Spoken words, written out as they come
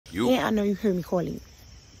You? Yeah, I know you heard me calling you.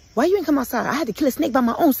 Why you ain't come outside? I had to kill a snake by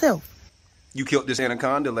my own self. You killed this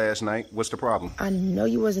anaconda last night. What's the problem? I know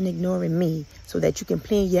you wasn't ignoring me so that you can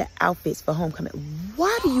plan your outfits for homecoming.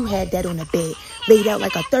 Why do you have that on the bed, laid out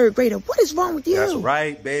like a third grader? What is wrong with you? That's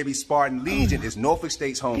right, baby. Spartan Legion is Norfolk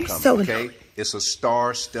State's homecoming, okay? It's a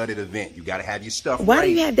star-studded event. You gotta have your stuff Why right.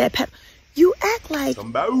 do you have that pep? You act like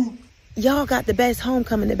Somebody. y'all got the best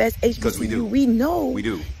homecoming, the best HBCU. Because we do. We know We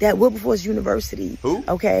do. that Wilberforce University. Who?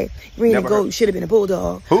 Okay. Green and Never gold heard. should have been a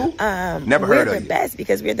bulldog. Who? Never heard of We're you. the best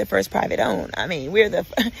because we're the first private owned. I mean, we're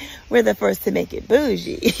the first to make it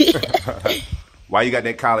bougie. Why you got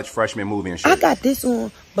that college freshman movie and shirt? I got this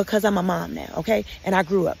on because I'm a mom now, okay? And I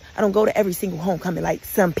grew up. I don't go to every single homecoming like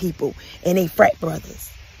some people and they frat brothers.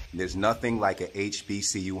 There's nothing like a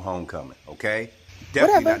HBCU homecoming, okay?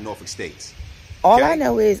 Definitely Whatever. not Norfolk State's. All Okay? I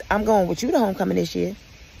know is I'm going with you to homecoming this year.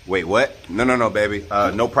 Wait, what? No, baby.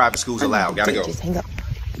 No private schools allowed. Gotta go. Just hang up.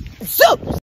 So